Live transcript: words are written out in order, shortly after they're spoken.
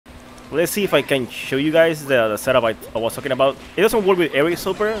let's see if I can show you guys the setup I was talking about. It doesn't work with every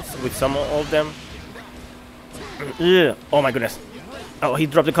super, with some of them. Ugh. Oh my goodness. Oh, he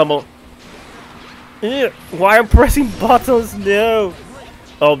dropped the combo. Ugh. Why am I pressing buttons? No.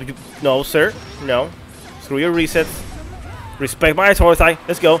 Oh, no, sir. No. Screw your resets. Respect my authority.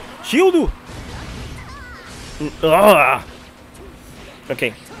 Let's go. Shieldu.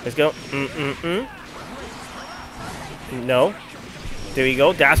 Okay, let's go. No. There we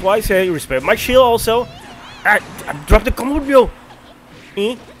go. That's why I say respect my shield also. I dropped the combo, bro.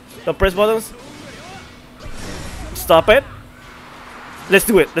 Don't press buttons. Stop it. Let's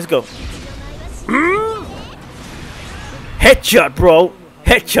do it. Let's go. Headshot, bro.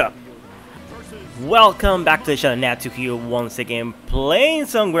 Headshot. Welcome back to the channel. Natu here once again, playing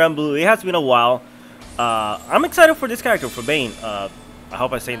some Granblue. It has been a while. I'm excited for this character, for Vane. I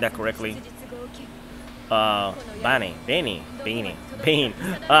hope I say that correctly. Bane.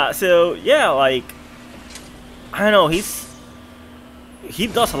 So yeah, like, I don't know, he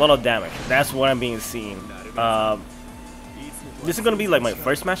does a lot of damage. That's what I'm being seen. This is gonna be like my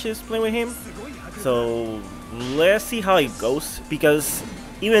first matches playing with him, so let's see how it goes. Because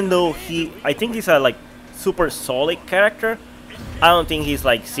even though I think he's a like super solid character, I don't think he's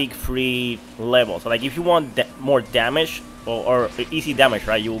like Siegfried level. So like if you want more damage or easy damage,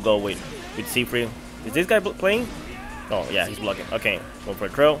 right, you will go with Siegfried. Is this guy playing? Oh yeah, he's blocking. Okay, go for a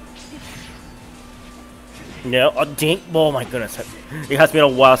throw. No, oh dang! Oh my goodness, it has been a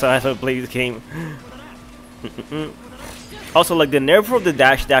while since I haven't played this game. Also, like the nerf of the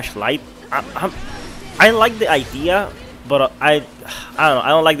dash light, I like the idea, but I don't know, I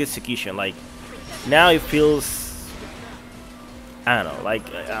don't like the execution. Like now it feels, I don't know, like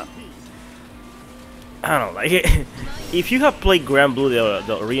I don't know, like if you have played Granblue,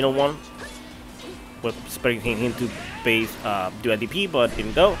 the arena one, was expecting him to base do a DP, but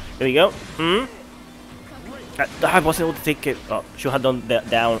didn't go. There we go. I wasn't able to take it. Oh, should have done that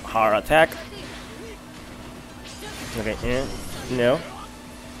down hard attack. Okay, yeah, no.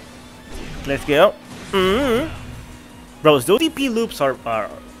 Let's go. Bros, those DP loops are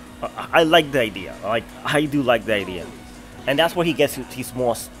I like the idea. Like I do like the idea, and that's where he gets his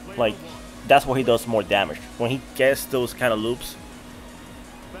most, like, that's where he does more damage when he gets those kind of loops.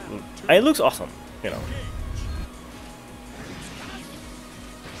 And it looks awesome, you know.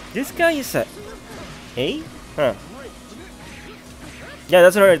 This guy is a A? Huh. Yeah,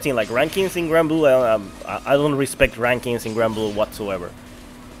 that's another thing. Like rankings in Granblue, I don't respect rankings in Granblue whatsoever.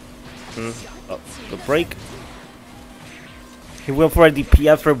 Oh, the break. He went for a DP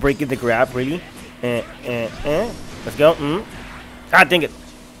after breaking the grab. Really? Let's go. Ah, dang it!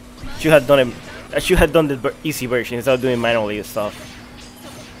 Should have done it. I should have done the easy version instead of doing manually and stuff.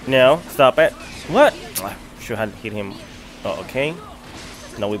 No, stop it. What? Should have hit him. Oh, okay.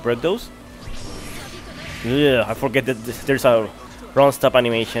 Now we broke those. Yeah, I forget that there's a run stop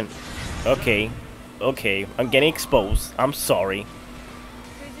animation. Okay, I'm getting exposed. I'm sorry.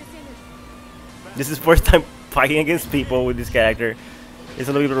 This is first time fighting against people with this character. It's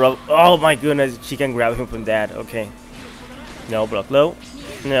a little bit rough. Oh my goodness, she can grab him from that. Okay. No, block low.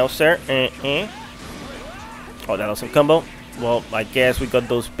 No, sir. Oh, that was a combo. Well, I guess we got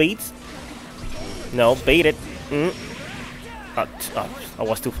those baits. No, baited. I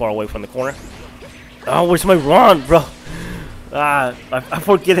was too far away from the corner. Oh, where's my run, bro? I'm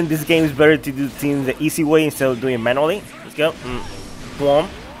forgetting this game is better to do things the easy way instead of doing it manually. Let's go. Boom.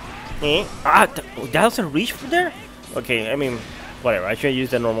 That doesn't reach from there? Okay, I mean, whatever. I should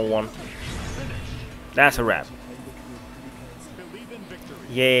use the normal one. That's a wrap.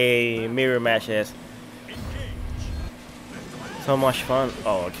 Yay, mirror matches. So much fun.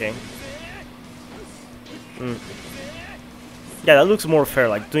 Oh, okay. Yeah, that looks more fair,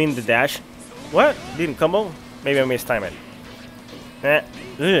 like doing the dash. What? Didn't combo? Maybe I mistimed it.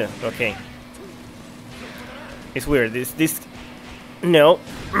 Okay. It's weird. This. No.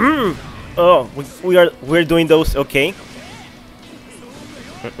 Oh, we're doing those. Okay.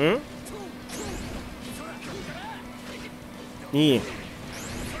 Yeah.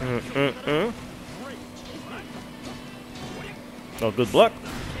 Oh, good block.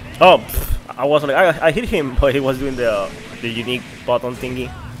 Oh, I was like, I hit him, but he was doing the unique button thingy.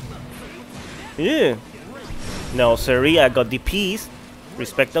 Yeah. No, sorry, I got DPs.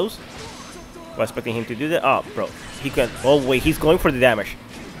 Respect those. Was expecting him to do that. Oh, bro, he can. Oh wait, he's going for the damage.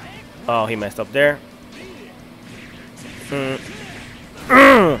 Oh, he messed up there.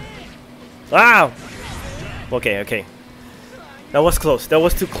 Wow. Okay. That was close. That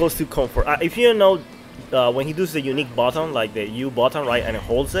was too close to comfort. If you know, when he does the unique button, like the U button, right, and it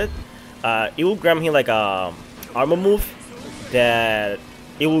holds it, it will grab him like a armor move that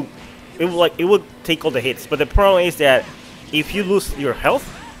it will it would take all the hits. But the problem is that if you lose your health,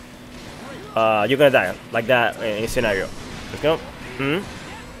 you're gonna die like that in scenario. Let's go. I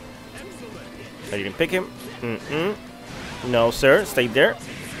didn't pick him. No, sir. Stay there.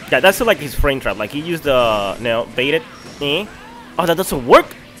 Yeah, that's like his frame trap. Like he used the baited. Oh, that doesn't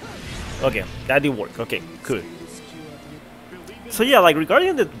work. Okay, that did work. Okay, good. So yeah, like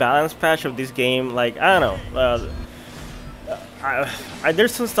regarding the balance patch of this game, like I don't know.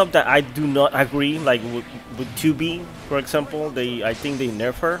 There's some stuff that I do not agree. Like with 2B, for example, I think they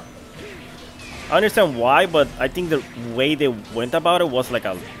nerf her. I understand why, but I think the way they went about it was like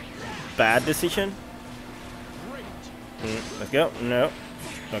a bad decision. Let's go. No.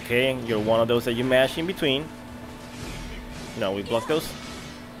 Okay, you're one of those that you mash in between. No, we block those.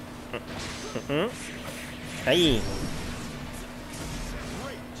 Hey.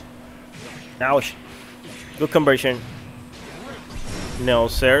 Ouch. Good conversion. No,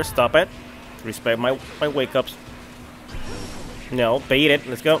 sir. Stop it. Respect my wake ups. No, bait it.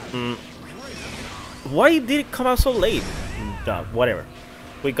 Let's go. Why did it come out so late? Nah, whatever.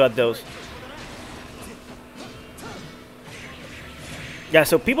 We got those. Yeah,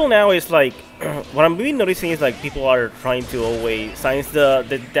 so people now is like, what I'm really noticing is like people are trying to always, since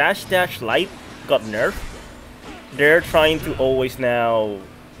the dash light got nerfed, they're trying to always now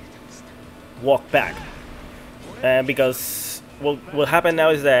walk back. And because what happened now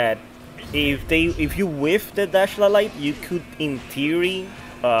is that if you whiff the dash light, you could in theory,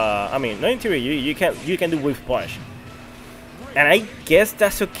 I mean not in theory, you can do whiff punch. And I guess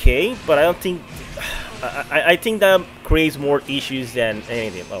that's okay, but I don't think. I think that creates more issues than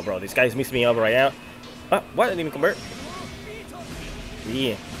anything. Oh, bro, this guy's missing me up right now. What? I didn't even convert.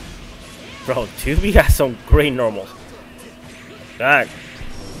 Yeah. Bro, 2B has some great normals. God.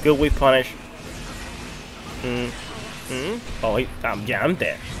 Good whip punish. Oh, yeah, I'm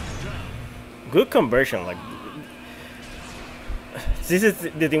dead. Good conversion. Like, this is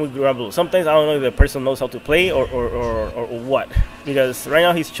the thing with Granblue. Sometimes I don't know if the person knows how to play or what. Because right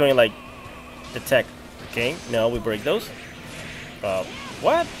now he's showing like the tech. Okay, no, we break those.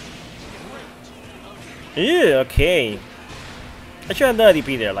 What? Yeah, okay. I should have done a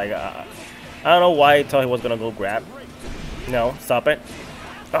DP there. Like, I don't know why I thought he was gonna go grab. No, stop it.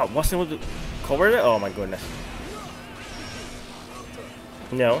 Oh, wasn't able to cover it? Oh my goodness.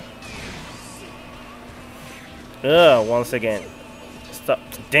 No. Once again. Stop.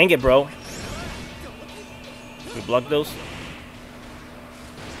 Dang it, bro. We block those.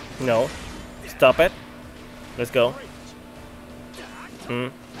 No. Stop it. Let's go.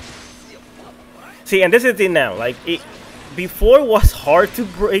 See, and this is the thing now. Like, before it was hard to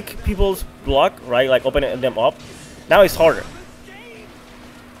break people's block, right? Like, opening them up. Now it's harder.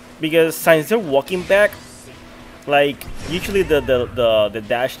 Because since they're walking back, like, usually the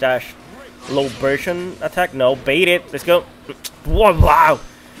dash low version attack. No, bait it. Let's go. Whoa, wow.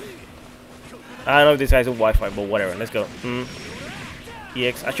 I don't know if this guy's a Wi-Fi, but whatever. Let's go.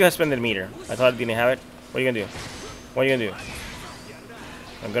 EX. I should have spent the meter. I thought I didn't have it. What are you gonna do? What are you gonna do?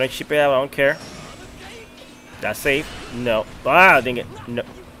 I'm gonna chip it out. I don't care. That's safe. No. Ah, dang it. No.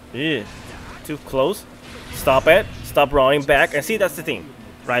 Ew. Too close. Stop it. Stop running back. And see, that's the thing,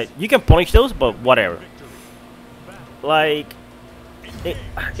 right? You can punish those, but whatever. Like,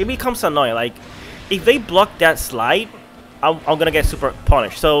 it becomes annoying. Like, if they block that slide, I'm gonna get super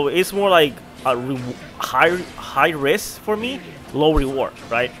punished. So it's more like a high risk for me, low reward,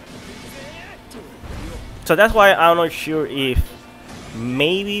 right? So that's why I'm not sure if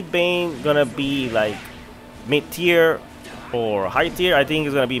maybe Bane gonna be like mid-tier or high tier. I think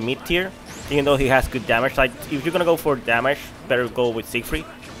it's gonna be mid-tier, even though he has good damage. Like, if you're gonna go for damage, better go with Siegfried.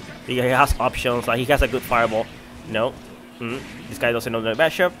 He has options. Like, he has a good fireball. No. This guy doesn't know the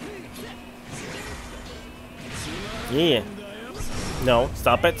matchup. Yeah. No.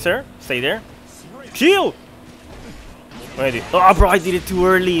 Stop it, sir. Stay there. Shield! Oh, bro, I did it too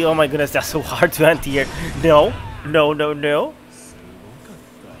early. Oh my goodness, that's so hard to anti-air. No. No, no, no.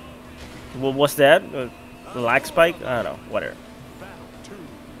 What was that? Lag spike? I don't know. Whatever.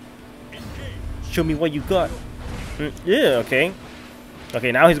 Show me what you got. Yeah, okay.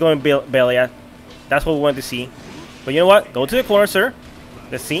 Okay, now he's going belly at. That's what we want to see. But you know what? Go to the corner, sir.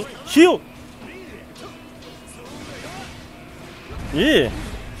 Let's see. Shield! Yeah.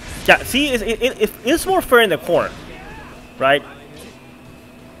 Yeah, see, it's more fair in the corner. Right?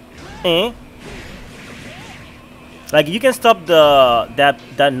 Like, you can stop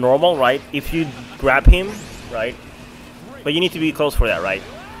that normal, right? If you grab him, right? But you need to be close for that, right?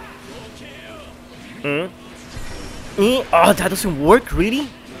 Oh, that doesn't work, really?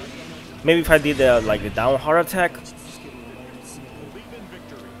 Maybe if I did the down hard attack.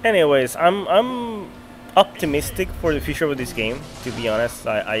 Anyways, I'm optimistic for the future of this game. To be honest,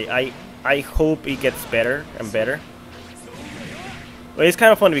 I hope it gets better and better. But it's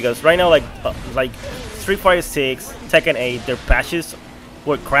kind of funny because right now, like Street Fighter 6, Tekken 8, their patches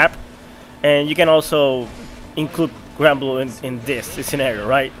were crap, and you can also include Granblue in this scenario,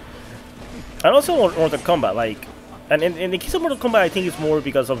 right? And also Mortal Kombat, like, and in the case of Mortal Kombat, I think it's more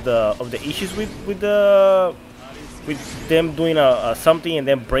because of the issues with them doing something and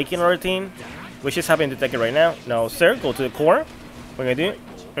then breaking everything, which is happening to Tekken right now. Now, sir, go to the corner. What are you gonna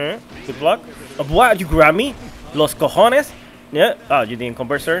do? Good block. What? You grab me? Los cojones? Yeah. Oh, you didn't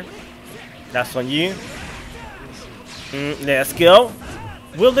convert, sir. That's on you. Let's go.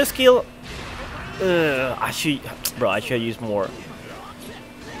 Will this kill? I should use more.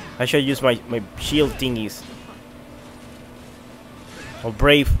 I should use my shield thingies. Or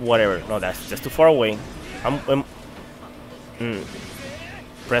brave, whatever. No, that's just too far away.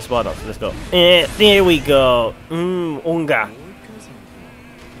 Press buttons. Let's go. There we go. Unga.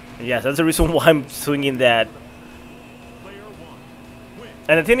 Yes, that's the reason why I'm swinging that.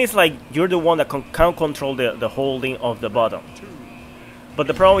 And the thing is, like, you're the one that can control the holding of the button. But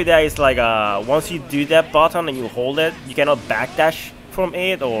the problem with that is, like, once you do that button and you hold it, you cannot backdash from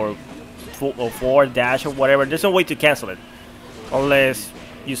it or forward dash or whatever. There's no way to cancel it unless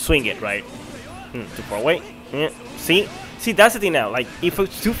you swing it, right? Too far away. See, that's the thing now. Like, if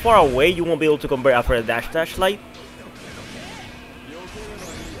it's too far away, you won't be able to convert after a dash light.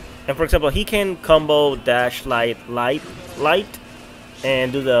 And for example, he can combo dash light,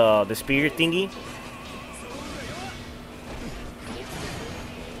 and do the spear thingy.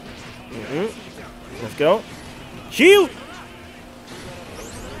 Let's go. Shield.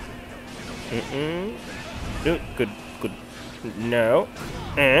 Good. No.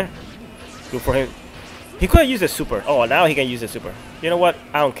 Good for him. He could have used a super. Oh, now he can use a super. You know what?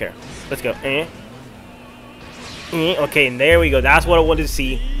 I don't care. Let's go. Okay, and there we go. That's what I wanted to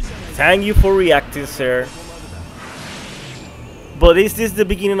see. Thank you for reacting, sir. But is this the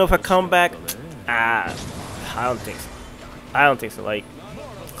beginning of a comeback? I don't think so. I don't think so. Like,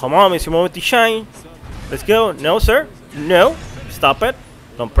 come on, it's your moment to shine. Let's go. No, sir. No. Stop it.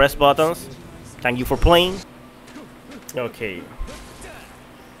 Don't press buttons. Thank you for playing. Okay.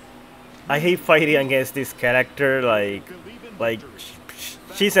 I hate fighting against this character. Like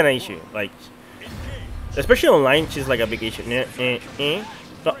she's an issue. Like, especially online, she's like a big issue.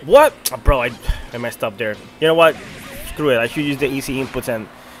 What? Oh, bro, I messed up there. You know what? Screw it. I should use the easy inputs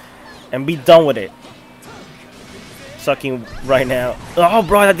and be done with it. Sucking right now. Oh,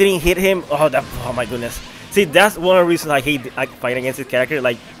 bro, that didn't hit him. Oh my goodness. See, that's one of the reasons I hate fighting against this character.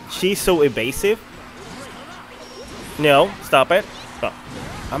 Like, she's so evasive. No, stop it. Oh.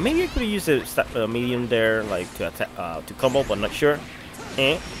 Maybe I could use a medium there, like to attack, to combo, but not sure.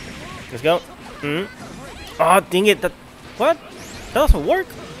 Let's go. Oh, dang it! What? That doesn't work.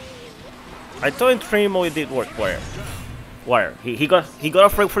 I thought in training mode it did work. Wire. He got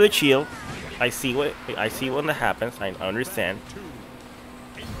afraid for the shield. I see what that happens. I understand.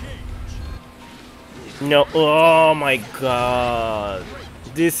 No. Oh my God.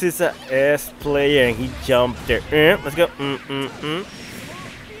 This is a S player and he jumped there. Let's go.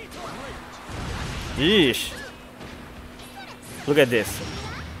 Yeesh. Look at this.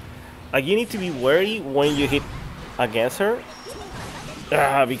 Like, you need to be wary when you hit against her.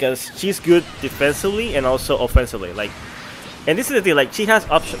 Because she's good defensively and also offensively. Like, and this is the thing, like, she has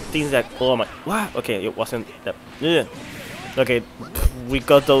things that, oh my, what? Okay, it wasn't that. Okay, we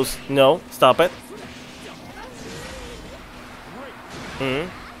got those. No, stop it.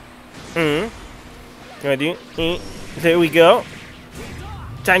 Ready? There we go.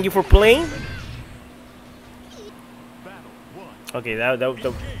 Thank you for playing. Okay, that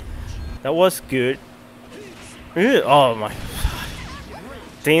was good. Oh my.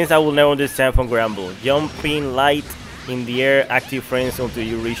 Things I will never understand from Granblue. Jumping light in the air, active frames until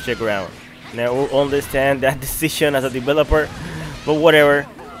you reach the ground. Never understand that decision as a developer, but whatever.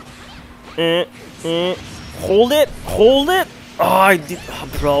 Hold it. Oh, I did. Oh,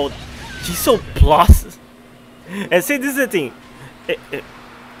 bro, she's so plus. And see, this is the thing.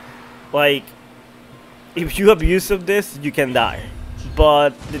 Like, if you abuse of this, you can die.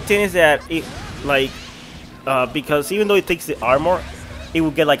 But the thing is that it, like, because even though it takes the armor, it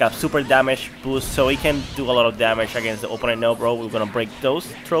will get like a super damage boost, so it can do a lot of damage against the opponent. No, bro, we're gonna break those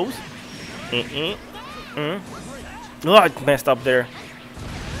throws. Oh, I messed up there.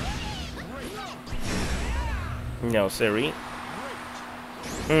 No, sorry.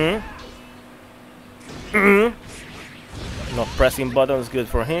 Not pressing buttons good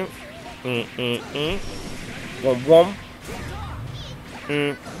for him.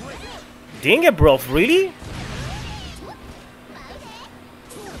 Dang it, bro. Really?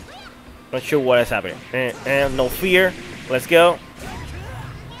 Not sure what is happening. No fear. Let's go.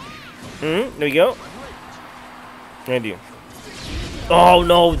 There we go. Thank you. Oh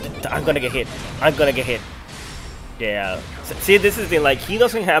no! I'm gonna get hit. I'm gonna get hit. Yeah. See, this is the thing. Like, he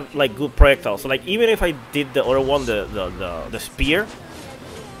doesn't have like good projectiles. So like, even if I did the other one, the spear,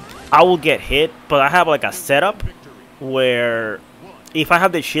 I will get hit. But I have like a setup where if I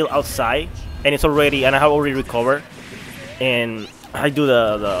have the shield outside and it's already and I have already recovered, and I do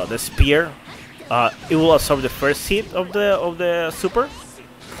the spear, it will absorb the first hit of the super.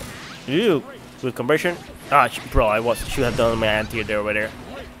 Ew, good conversion. Ah, bro, should have done my anti there over there.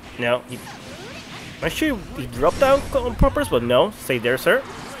 No, I'm sure he dropped down on purpose, but no. Stay there, sir.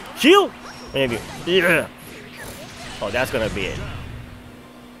 Shield! Maybe. Yeah. Oh, that's gonna be it.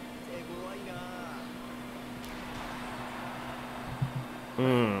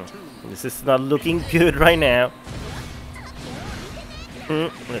 This is not looking good right now.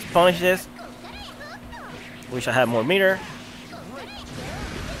 Let's punish this. Wish I had more meter.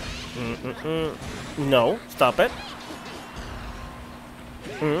 No, stop it.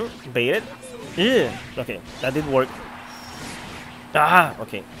 Bait it. Yeah. Okay, that did work. Ah,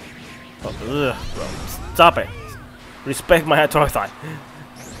 okay. Oh, bro. Stop it. Respect my authority.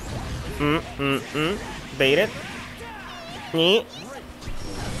 Bait it.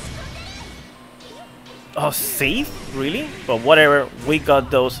 Oh, safe? Really? But whatever. We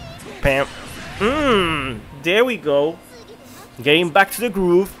got those. Pam. There we go. Getting back to the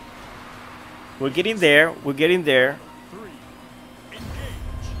groove. We're getting there. We're getting there.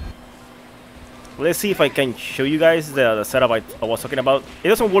 Let's see if I can show you guys the setup I was talking about. It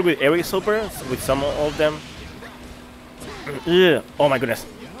doesn't work with every super, with some of them. Oh my goodness.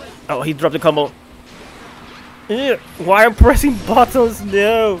 Oh, he dropped the combo. Why am I pressing buttons?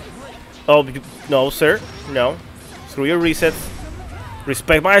 No. Oh, no, sir. No. Screw your resets.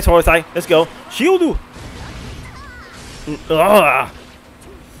 Respect my authority. Let's go. Shield.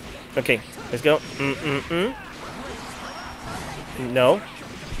 Okay, let's go. No.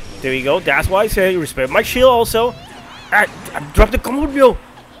 There we go. That's why I say respect my shield also. I dropped the combo, bro.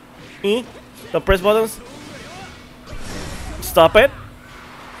 Don't press buttons. Stop it.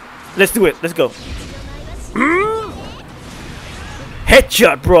 Let's do it. Let's go.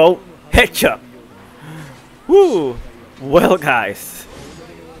 Headshot, bro. Headshot. Woo. Well, guys,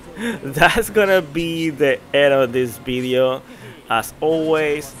 that's gonna be the end of this video. As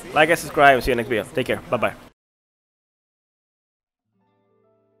always, like and subscribe. See you next video. Take care. Bye bye.